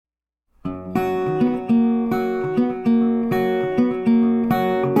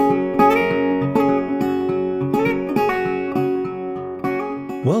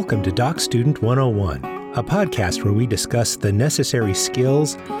Welcome to Doc Student 101, a podcast where we discuss the necessary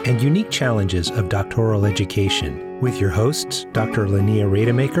skills and unique challenges of doctoral education with your hosts, Dr. Linnea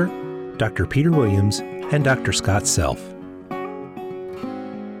Rademacher, Dr. Peter Williams, and Dr. Scott Self.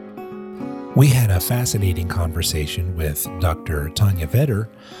 We had a fascinating conversation with Dr. Tanya Vetter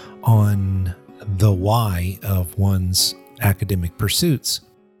on the why of one's academic pursuits.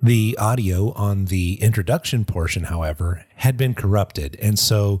 The audio on the introduction portion, however, had been corrupted, and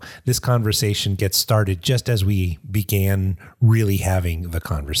so this conversation gets started just as we began really having the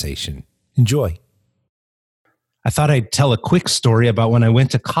conversation. Enjoy. I thought I'd tell a quick story about when I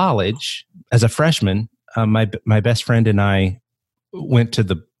went to college as a freshman. My best friend and I went to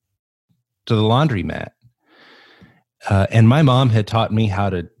the laundromat, and my mom had taught me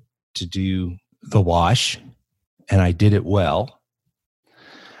how to do the wash, and I did it well.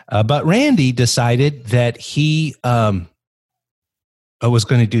 But Randy decided that he was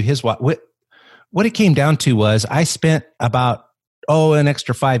going to do his wash. What it came down to was I spent about an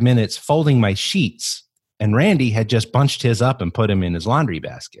extra 5 minutes folding my sheets, and Randy had just bunched his up and put him in his laundry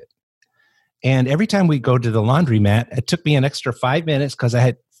basket. And every time we go to the laundromat, it took me an extra 5 minutes because I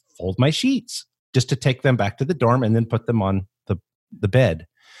had to fold my sheets just to take them back to the dorm and then put them on the bed.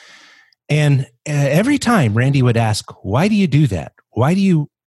 And every time Randy would ask, "Why do you do that? Why do you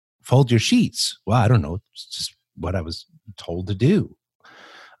fold your sheets?" Well, I don't know. It's just what I was told to do.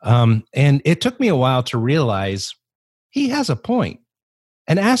 And it took me a while to realize he has a point.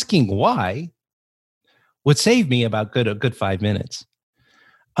 And asking why would save me about a good 5 minutes.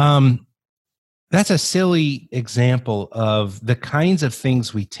 That's a silly example of the kinds of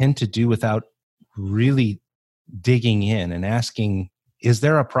things we tend to do without really digging in and asking, is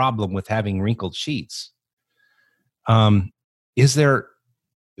there a problem with having wrinkled sheets?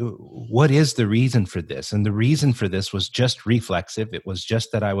 What is the reason for this? And the reason for this was just reflexive. It was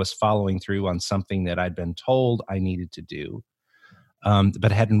just that I was following through on something that I'd been told I needed to do,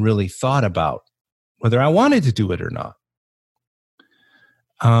 but hadn't really thought about whether I wanted to do it or not.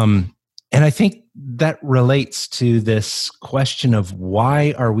 And I think that relates to this question of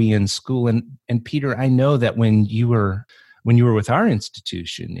why are we in school? And Peter, I know that when you were with our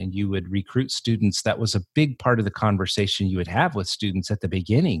institution and you would recruit students, that was a big part of the conversation you would have with students at the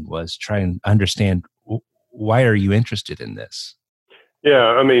beginning, was try and understand, why are you interested in this? Yeah,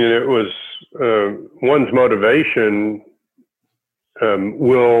 I mean, it was one's motivation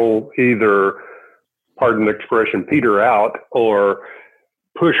will either, pardon the expression, peter out or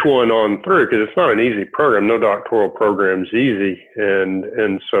push one on through, because it's not an easy program. No doctoral program's easy.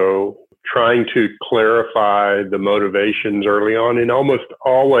 And so trying to clarify the motivations early on, and almost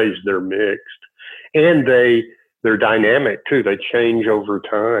always they're mixed, and they're dynamic too. They change over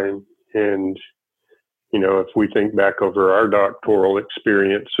time. And, you know, if we think back over our doctoral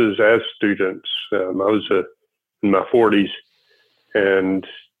experiences as students, I was in my 40s, and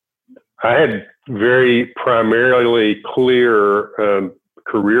I had very primarily clear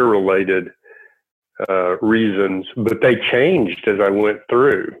career-related reasons, but they changed as I went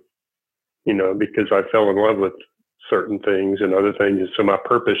through. You know, because I fell in love with certain things and other things, and so my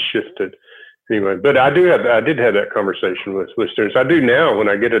purpose shifted. Anyway, but I did have that conversation with students. I do now when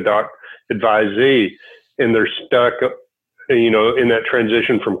I get a doc advisee and they're stuck, you know, in that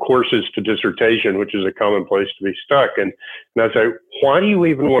transition from courses to dissertation, which is a common place to be stuck. And I say, why do you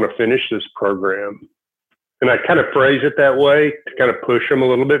even want to finish this program? And I kind of phrase it that way to kind of push them a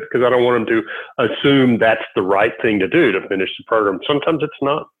little bit, because I don't want them to assume that's the right thing to do, to finish the program. Sometimes it's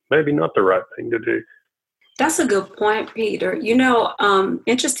not. Maybe not the right thing to do. That's a good point, Peter. You know,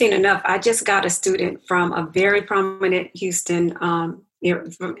 interesting enough, I just got a student from a very prominent Houston from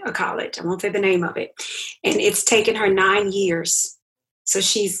a college. I won't say the name of it. And it's taken her 9 years. So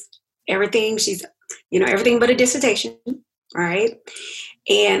she's everything but a dissertation, right?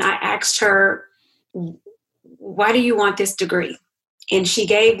 And I asked her, why do you want this degree? And she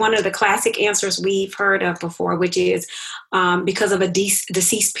gave one of the classic answers we've heard of before, which is because of a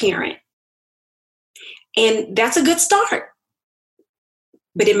deceased parent. And that's a good start.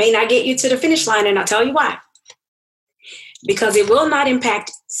 But it may not get you to the finish line, and I'll tell you why. Because it will not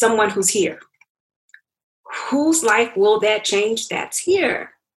impact someone who's here. Whose life will that change that's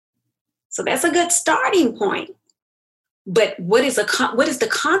here? So that's a good starting point. But what is the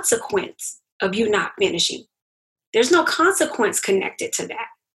consequence of you not finishing? There's no consequence connected to that.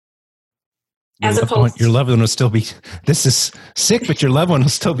 Your loved one will still be, this is sick, but your loved one will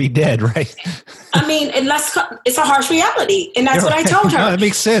still be dead, right? I mean, it's a harsh reality. And that's what I told her. No, that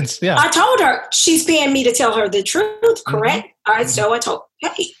makes sense. Yeah. I told her she's paying me to tell her the truth, correct? Mm-hmm. All right. So I told,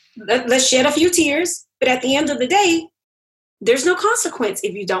 hey, let's shed a few tears. But at the end of the day, There's no consequence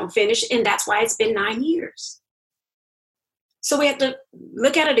if you don't finish, and that's why it's been 9 years. So we have to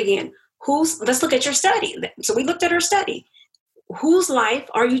look at it again. Let's look at your study. So we looked at her study. Whose life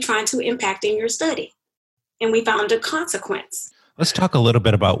are you trying to impact in your study? And we found a consequence. Let's talk a little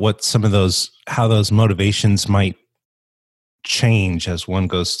bit about how those motivations might change as one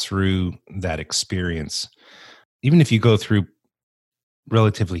goes through that experience. Even if you go through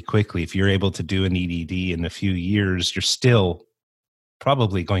relatively quickly, if you're able to do an EDD in a few years, you're still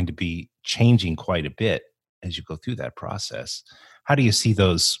probably going to be changing quite a bit as you go through that process. How do you see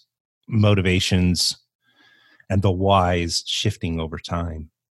those motivations and the whys shifting over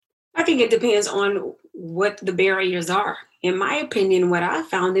time? I think it depends on what the barriers are. In my opinion, what I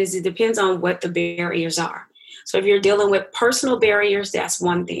found is it depends on what the barriers are. So if you're dealing with personal barriers, that's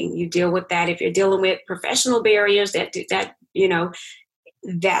one thing. You deal with that. If you're dealing with professional barriers, that's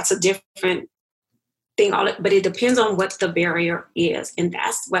a different thing. But it depends on what the barrier is. And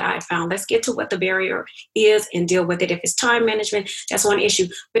that's what I found. Let's get to what the barrier is and deal with it. If it's time management, that's one issue.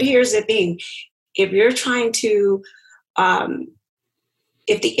 But here's the thing. If you're trying to,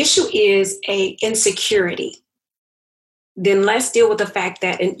 if the issue is a insecurity, then let's deal with the fact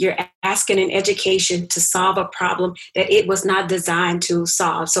that you're asking an education to solve a problem that it was not designed to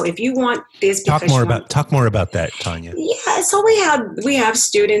solve. So if you want this, talk more about that, Tanya. Yeah, so we have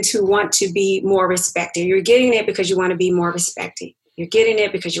students who want to be more respected. You're getting it because you want to be more respected. You're getting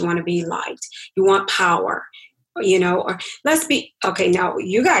it because you want to be liked. You want power, or let's be okay. Now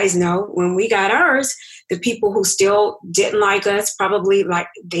you guys know when we got ours, the people who still didn't like us, probably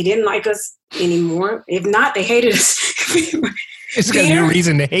they didn't like us anymore. If not, they hated us. It's got no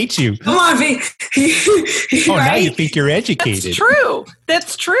reason to hate you. Come on, V. Right? Now you think you're educated.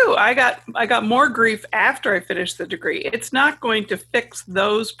 That's true. I got more grief after I finished the degree. It's not going to fix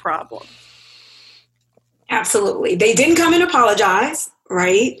those problems. Absolutely. They didn't come and apologize,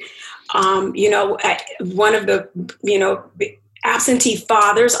 right? One of the, absentee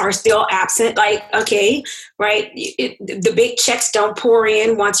fathers are still absent. Okay, right? The big checks don't pour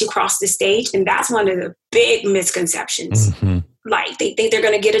in once you cross the stage. And that's one of the big misconceptions. Mm-hmm. They think they're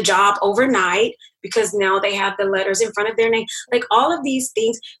going to get a job overnight because now they have the letters in front of their name. All of these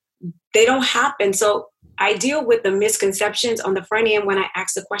things, they don't happen. So I deal with the misconceptions on the front end when I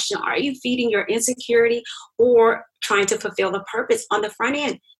ask the question, are you feeding your insecurity or trying to fulfill the purpose on the front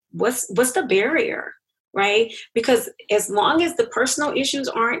end? What's the barrier? Right? Because as long as the personal issues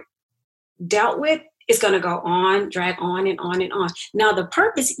aren't dealt with, it's going to go on, drag on and on and on. Now, the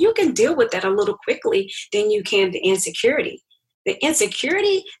purpose, you can deal with that a little quickly than you can the insecurity. The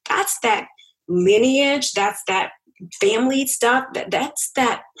insecurity, that's that lineage, that's that family stuff, that's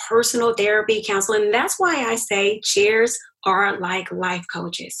that personal therapy counseling. And that's why I say chairs are like life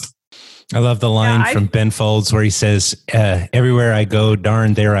coaches. I love the line from Ben Folds where he says, everywhere I go,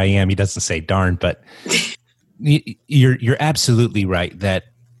 darn, there I am. He doesn't say darn, but you're absolutely right that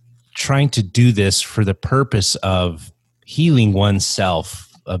trying to do this for the purpose of healing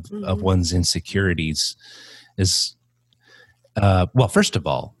oneself of one's insecurities is, first of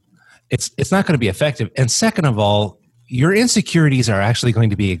all, it's not going to be effective. And second of all, your insecurities are actually going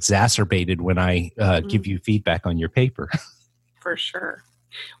to be exacerbated when I give you feedback on your paper. For sure.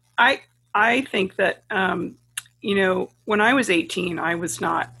 I think that, when I was 18,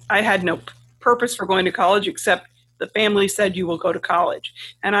 I had no purpose for going to college except the family said you will go to college.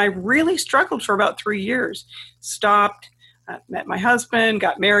 And I really struggled for about 3 years, stopped, met my husband,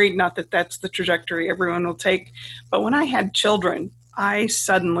 got married. Not that that's the trajectory everyone will take. But when I had children, I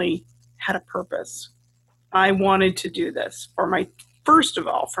suddenly had a purpose. I wanted to do this first of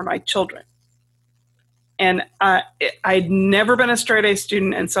all, for my children. And I'd never been a straight A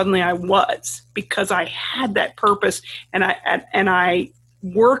student, and suddenly I was, because I had that purpose, and I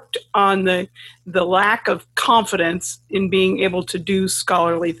worked on the lack of confidence in being able to do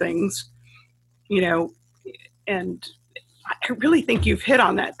scholarly things, and I really think you've hit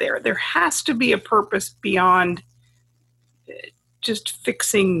on that there. There has to be a purpose beyond just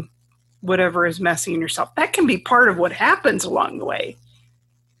fixing whatever is messy in yourself. That can be part of what happens along the way,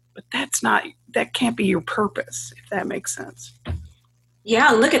 but that can't be your purpose, if that makes sense.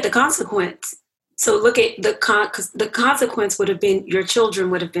 Yeah, look at the consequence. So look at the consequence would have been your children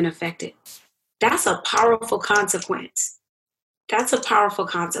would have been affected. That's a powerful consequence. That's a powerful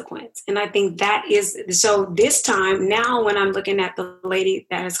consequence. And I think that is, so this time now when I'm looking at the lady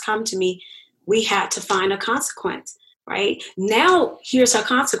that has come to me, we had to find a consequence, right? Now here's her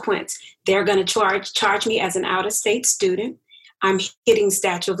consequence. They're going to charge me as an out-of-state student. I'm hitting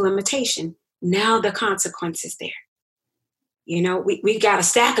statute of limitation. Now the consequence is there. We got a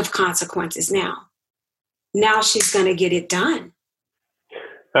stack of consequences now. now she's going to get it done.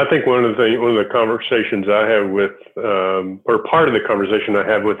 I think one of the conversations I have with, or part of the conversation I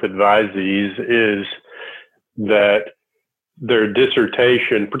have with advisees is that their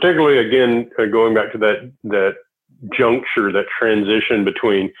dissertation, particularly again, going back to that juncture, that transition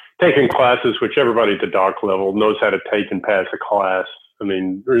between taking classes, which everybody at the doc level knows how to take and pass a class. I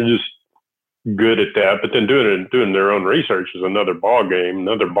mean, they're just good at that, but then doing their own research is another ball game,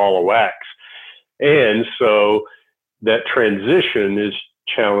 another ball of wax. And so that transition is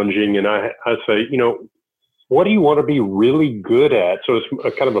challenging. And I say, what do you want to be really good at? So it's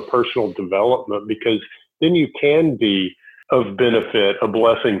a kind of a personal development, because then you can be of benefit, a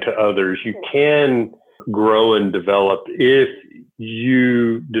blessing to others. You can grow and develop if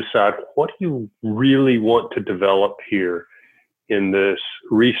you decide, what do you really want to develop here in this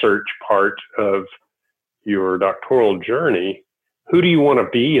research part of your doctoral journey? Who do you want to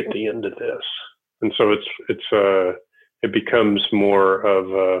be at the end of this? And so it becomes more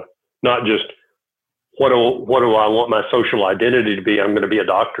of not just what do I want my social identity to be? I'm going to be a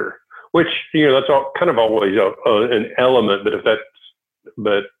doctor, which that's all kind of always an element.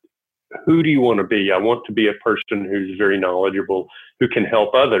 But who do you want to be? I want to be a person who's very knowledgeable, who can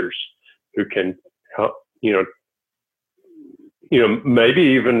help others, who can help, maybe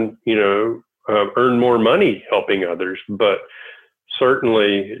even earn more money helping others, but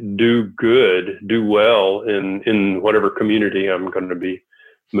certainly do well in whatever community I'm going to be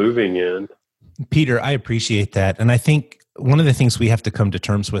moving in. Peter, I appreciate that. And I think one of the things we have to come to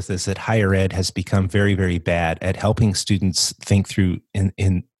terms with is that higher ed has become very, very bad at helping students think through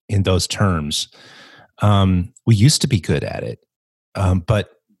in those terms. We used to be good at it.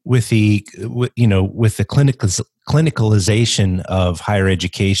 But with the clinicalization of higher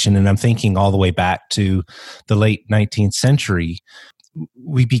education, and I'm thinking all the way back to the late 19th century,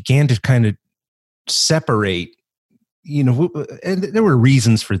 we began to kind of separate, and there were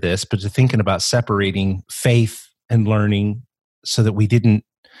reasons for this, but thinking about separating faith and learning so that we didn't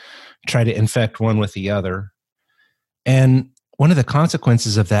try to infect one with the other. And one of the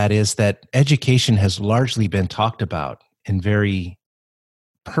consequences of that is that education has largely been talked about in very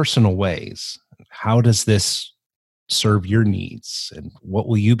personal ways. How does this serve your needs? And what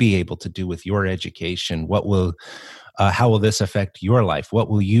will you be able to do with your education? How will this affect your life?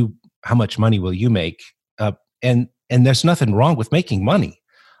 How much money will you make? And there's nothing wrong with making money,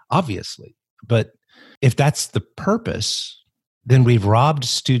 obviously. But if that's the purpose, then we've robbed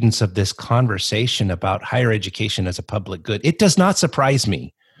students of this conversation about higher education as a public good. It does not surprise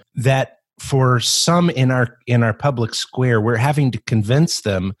me that for some in our public square, we're having to convince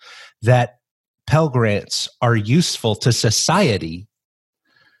them that Pell Grants are useful to society,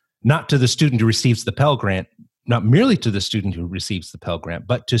 not to the student who receives the Pell Grant, not merely to the student who receives the Pell Grant,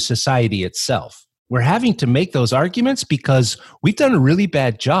 but to society itself. We're having to make those arguments because we've done a really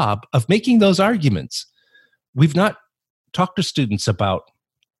bad job of making those arguments. We've not talked to students about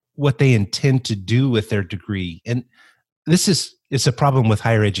what they intend to do with their degree. And this is a problem with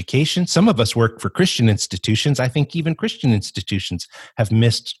higher education. Some of us work for Christian institutions. I think even Christian institutions have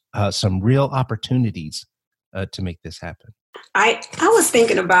missed some real opportunities to make this happen. I was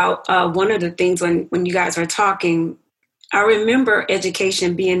thinking about one of the things when you guys were talking. I remember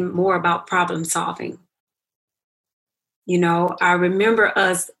education being more about problem solving. I remember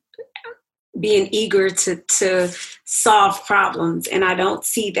us being eager to solve problems, and I don't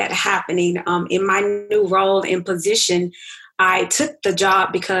see that happening. In my new role and position, I took the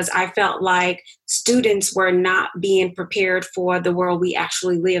job because I felt like students were not being prepared for the world we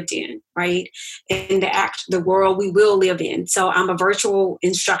actually lived in, right? And the world we will live in. So I'm a virtual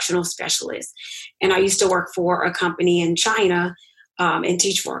instructional specialist. And I used to work for a company in China and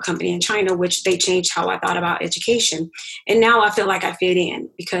teach for a company in China, which they changed how I thought about education. And now I feel like I fit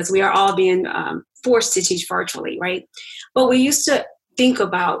in because we are all being forced to teach virtually, right? But we used to think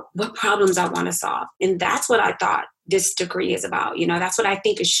about what problems I want to solve. And that's what I thought this degree is about. That's what I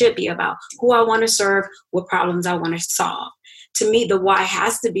think it should be about: who I want to serve, what problems I want to solve. To me, the why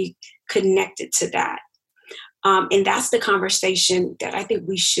has to be connected to that. And that's the conversation that I think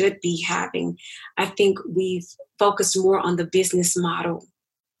we should be having. I think we've focused more on the business model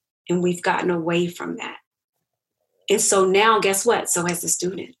and we've gotten away from that. And so now, guess what? So has the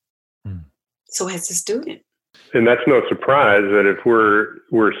student. So has the student. And that's no surprise that if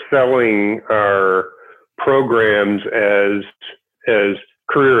we're selling our programs as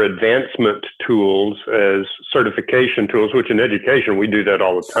career advancement tools, as certification tools, which in education, we do that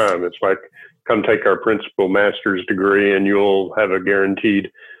all the time. It's like, come take our principal master's degree and you'll have a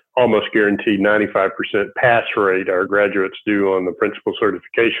almost guaranteed 95% pass rate our graduates do on the principal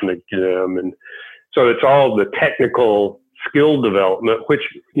certification exam. So it's all the technical skill development, which,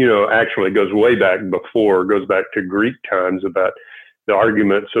 actually goes way back goes back to Greek times, about the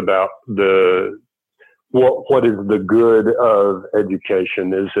arguments about what is the good of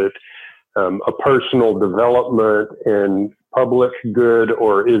education? Is it a personal development and public good,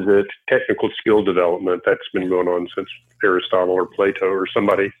 or is it technical skill development? That's been going on since Aristotle or Plato or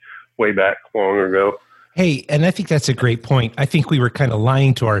somebody way back long ago. Hey, and I think that's a great point. I think we were kind of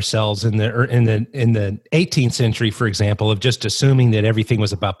lying to ourselves in the 18th century, for example, of just assuming that everything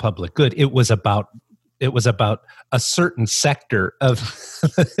was about public good. It was about a certain sector of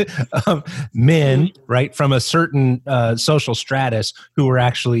men, right, from a certain social stratus who were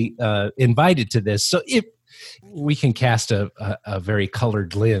actually invited to this. So if we can cast a very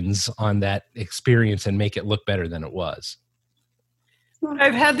colored lens on that experience and make it look better than it was.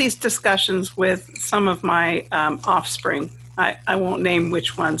 I've had these discussions with some of my offspring. I won't name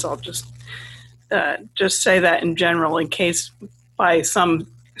which ones. I'll just say that in general, in case by some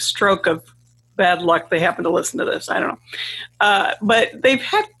stroke of bad luck they happen to listen to this. I don't know, but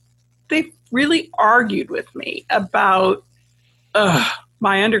they've really argued with me about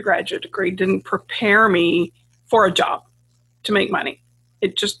my undergraduate degree didn't prepare me for a job to make money.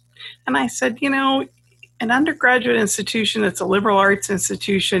 And I said, an undergraduate institution that's a liberal arts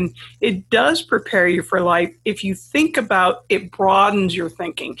institution, it does prepare you for life. If you think about it, broadens your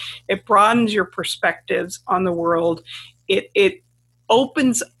thinking. It broadens your perspectives on the world. It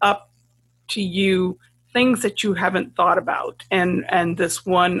opens up to you things that you haven't thought about. And this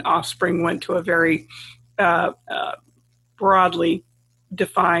one offspring went to a very broadly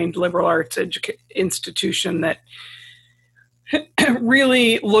defined liberal arts institution that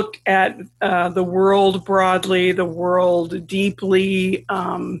really looked at the world broadly, the world deeply.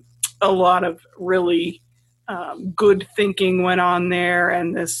 A lot of really good thinking went on there,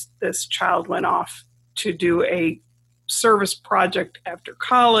 and this child went off to do a service project after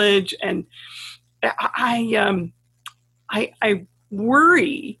college, and I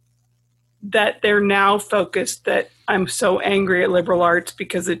worry that they're now focused that I'm so angry at liberal arts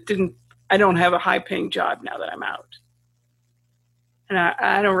because I don't have a high-paying job now that I'm out. And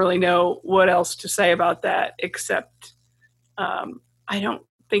I don't really know what else to say about that, except I don't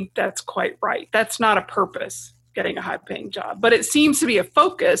think that's quite right. That's not a purpose, getting a high-paying job. But it seems to be a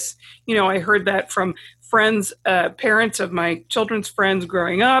focus. I heard that from friends, parents of my children's friends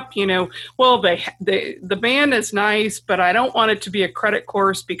growing up. Well, the band is nice, but I don't want it to be a credit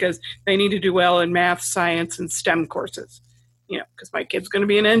course because they need to do well in math, science, and STEM courses. Because my kid's going to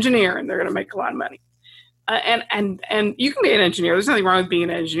be an engineer and they're going to make a lot of money. And you can be an engineer. There's nothing wrong with being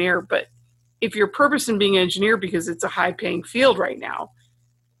an engineer, but if your purpose in being an engineer because it's a high-paying field right now,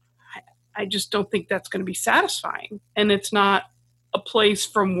 I just don't think that's going to be satisfying, and it's not a place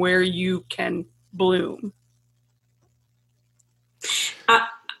from where you can bloom.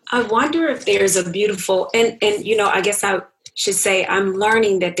 I wonder if there's a beautiful, and I guess I should say I'm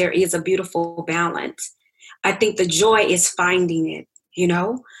learning that there is a beautiful balance. I think the joy is finding it,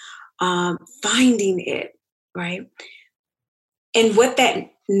 finding it, right? And what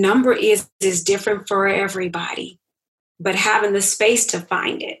that number is different for everybody, but having the space to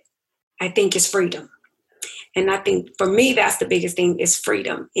find it, I think, is freedom. And I think for me, that's the biggest thing, is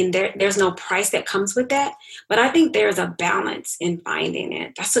freedom. And there's no price that comes with that. But I think there's a balance in finding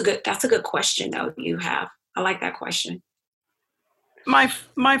it. That's a good question, though, you have. I like that question. My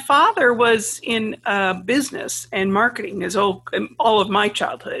father was in business and marketing all of my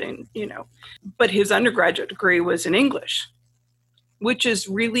childhood, and but his undergraduate degree was in English, which is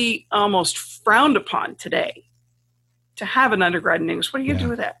really almost frowned upon today. To have an undergrad in English, what do you do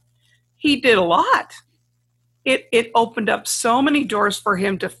with that? He did a lot. It opened up so many doors for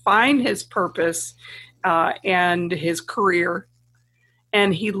him to find his purpose and his career.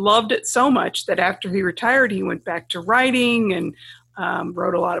 And he loved it so much that after he retired, he went back to writing and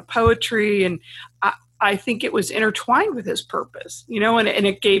wrote a lot of poetry. And I think it was intertwined with his purpose, and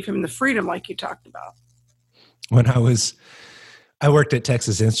it gave him the freedom like you talked about. When I worked at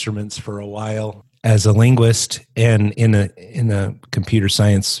Texas Instruments for a while as a linguist and in a computer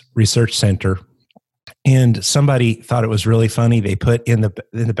science research center. And somebody thought it was really funny. They put in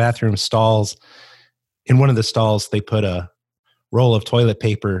the bathroom stalls, in one of the stalls, they put a roll of toilet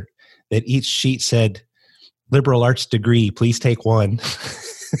paper that each sheet said, "Liberal arts degree, please take one."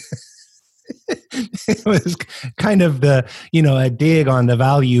 It was kind of a dig on the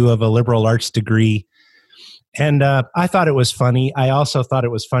value of a liberal arts degree. And I thought it was funny. I also thought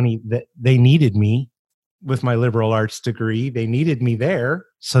it was funny that they needed me with my liberal arts degree. They needed me there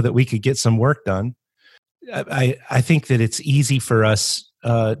so that we could get some work done. I think that it's easy for us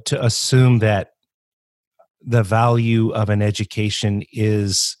to assume that the value of an education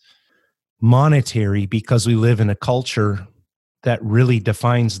is monetary because we live in a culture that really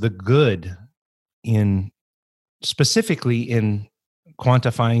defines the good in specifically in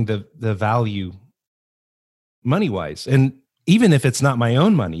quantifying the value money-wise. And even if it's not my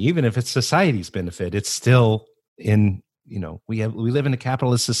own money, even if it's society's benefit, it's still in, we live in a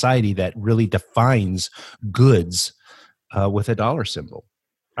capitalist society that really defines goods with a dollar symbol.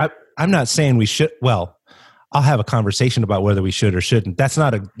 I'm not saying we should, well, I'll have a conversation about whether we should or shouldn't. That's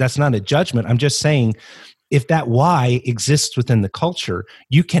not a judgment. I'm just saying if that why exists within the culture,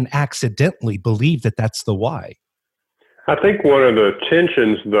 you can accidentally believe that that's the why. I think one of the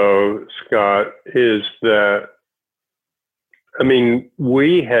tensions, though, Scott, is that, I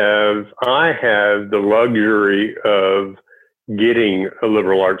have the luxury of getting a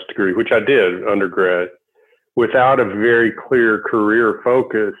liberal arts degree, which I did undergrad, without a very clear career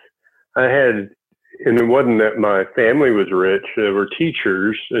focus. And it wasn't that my family was rich, they were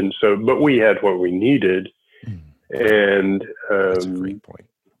teachers, but we had what we needed. And that's a great point.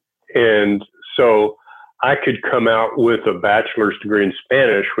 And so I could come out with a bachelor's degree in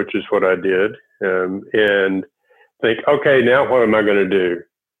Spanish, which is what I did, and think, okay, now what am I going to do?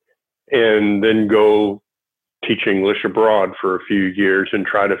 And then go teach English abroad for a few years and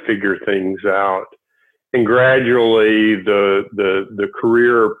try to figure things out. And gradually the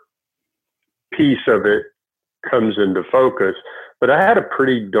career piece of it comes into focus. But I had a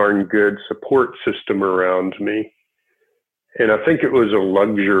pretty darn good support system around me. And I think it was a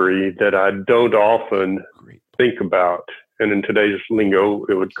luxury that I don't often think about. And in today's lingo,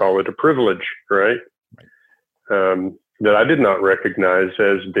 it would call it a privilege, right? That I did not recognize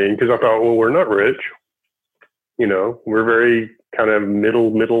as being, because I thought, well, we're not rich. We're very kind of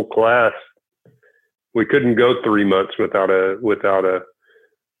middle class. We couldn't go 3 months without a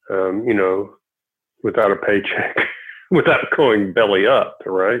paycheck, without going belly up,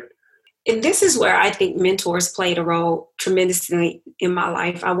 right? And this is where I think mentors played a role tremendously in my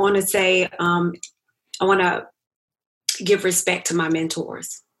life. I want to say, I want to give respect to my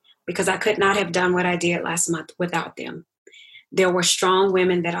mentors because I could not have done what I did last month without them. There were strong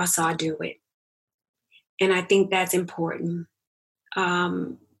women that I saw do it. And I think that's important.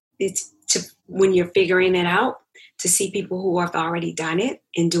 It's when you're figuring it out, to see people who have already done it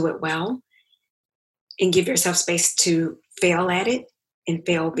and do it well and give yourself space to fail at it and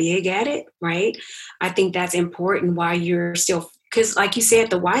fail big at it, right? I think that's important while you're still, because like you said,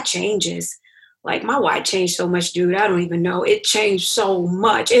 the why changes. Like my why changed so much, dude. I don't even know. It changed so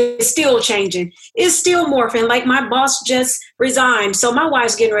much. It's still changing. It's still morphing. Like my boss just resigned. So my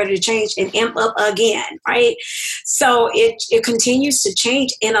wife's getting ready to change and amp up again, right? So it continues to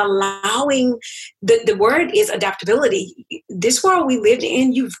change and allowing, the word is adaptability. This world we live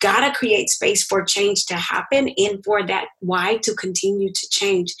in, you've got to create space for change to happen and for that why to continue to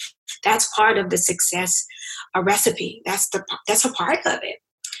change. That's part of the success recipe. That's a part of it.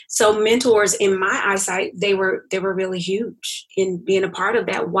 So mentors, in my eyesight, they were really huge in being a part of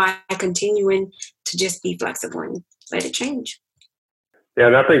that. Why continuing to just be flexible and let it change. Yeah,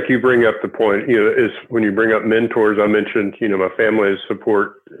 and I think you bring up the point. Is when you bring up mentors. I mentioned, my family's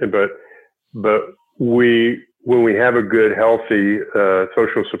support, but when we have a good, healthy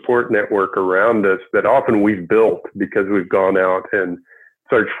social support network around us, that often we've built because we've gone out and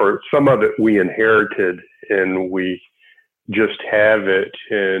searched for some of it. We inherited, and we just have it,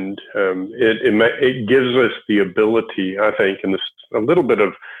 and it gives us the ability, I think, and a little bit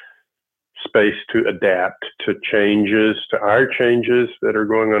of space to adapt to our changes that are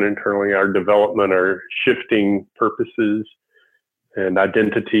going on internally, our development, our shifting purposes and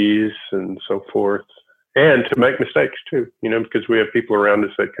identities and so forth, and to make mistakes too, because we have people around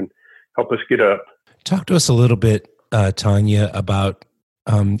us that can help us get up. Talk to us a little bit, Tanya, about,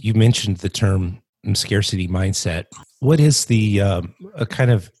 you mentioned the term scarcity mindset. What is the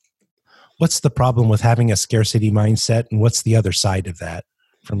what's the problem with having a scarcity mindset, and what's the other side of that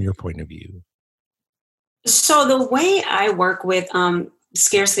from your point of view? So the way I work with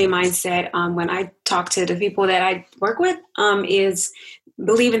scarcity mindset, when I talk to the people that I work with, is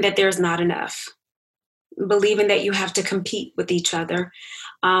believing that there's not enough, believing that you have to compete with each other.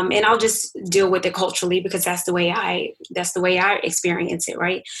 And I'll just deal with it culturally because that's the way I experience it,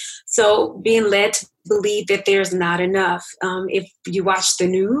 right? So being led to believe that there's not enough. If you watch the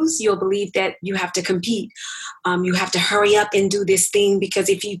news, you'll believe that you have to compete. You have to hurry up and do this thing because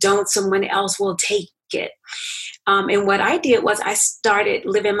if you don't, someone else will take it. And what I did was I started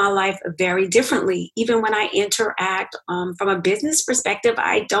living my life very differently. Even when I interact from a business perspective,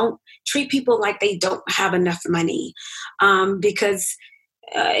 I don't treat people like they don't have enough money because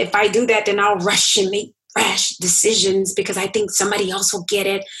if I do that, then I'll rush and make rash decisions because I think somebody else will get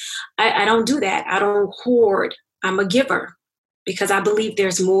it. I don't do that. I don't hoard. I'm a giver because I believe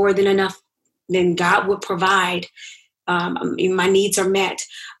there's more than enough than God would provide. My needs are met.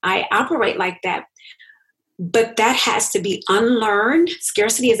 I operate like that. But that has to be unlearned.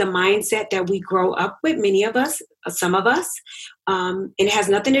 Scarcity is a mindset that we grow up with, many of us, some of us. And it has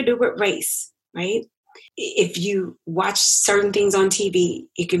nothing to do with race, right? If you watch certain things on TV,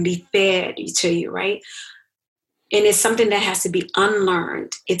 it can be fed to you, right? And it's something that has to be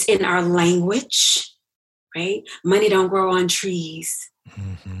unlearned. It's in our language, right? Money don't grow on trees,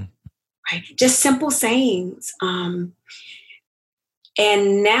 right? Just simple sayings.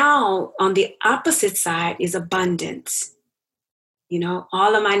 And now on the opposite side is abundance.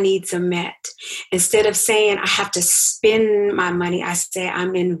 All of my needs are met. Instead of saying I have to spend my money, I say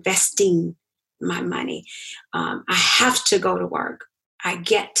I'm investing my money. I have to go to work. I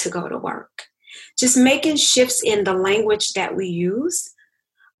get to go to work. Just making shifts in the language that we use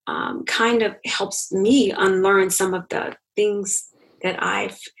kind of helps me unlearn some of the things that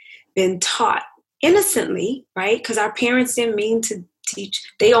I've been taught innocently, right? Because our parents didn't mean to teach.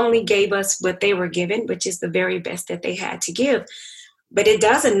 They only gave us what they were given, which is the very best that they had to give. But it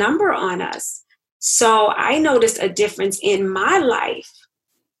does a number on us. So I noticed a difference in my life,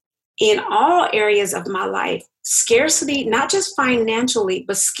 in all areas of my life. Scarcity, not just financially,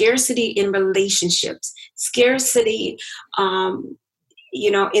 but scarcity in relationships, scarcity,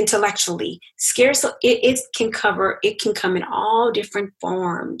 intellectually. Scarcity, it can come in all different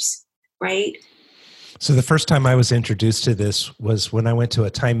forms, right? So the first time I was introduced to this was when I went to a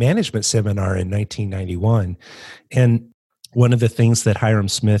time management seminar in 1991. And one of the things that Hiram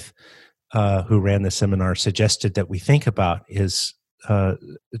Smith, who ran the seminar, suggested that we think about is to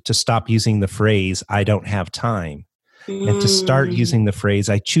stop using the phrase, I don't have time, and to start using the phrase,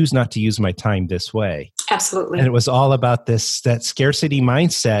 I choose not to use my time this way. Absolutely. And it was all about that scarcity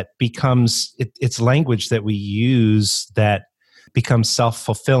mindset becomes, it's language that we use that becomes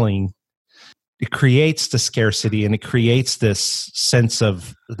self-fulfilling. It creates the scarcity, and it creates this sense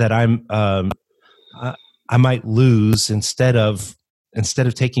of that I might lose instead of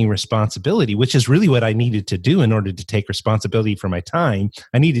taking responsibility, which is really what I needed to do in order to take responsibility for my time.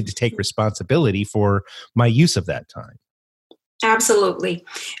 I needed to take responsibility for my use of that time. Absolutely.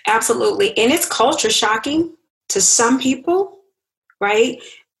 Absolutely. And it's culture shocking to some people, right?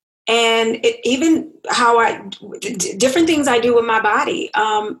 And even different things I do with my body,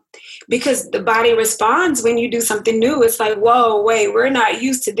 because the body responds when you do something new. It's like, whoa, wait, we're not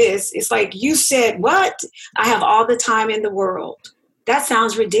used to this. It's like, you said what? I have all the time in the world. That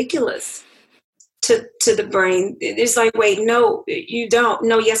sounds ridiculous to the brain. It's like, wait, no, you don't.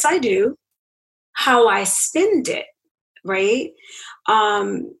 No, yes, I do. How I spend it, right,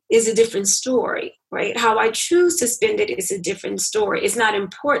 is a different story, right? How I choose to spend it is a different story. It's not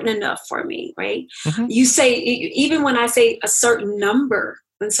important enough for me, right? Mm-hmm. You say, even when I say a certain number,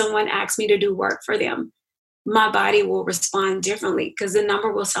 when someone asks me to do work for them, my body will respond differently because the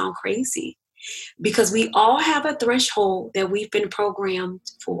number will sound crazy. Because we all have a threshold that we've been programmed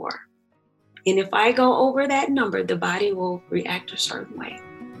for. And if I go over that number, the body will react a certain way,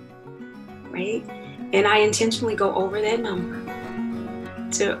 right? And I intentionally go over that number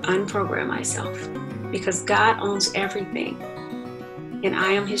to unprogram myself because God owns everything and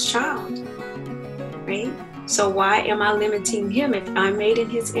I am his child, right? So why am I limiting him if I'm made in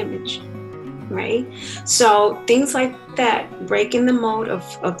his image? Right? So things like that, breaking the mode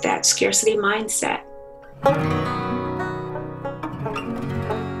of that scarcity mindset.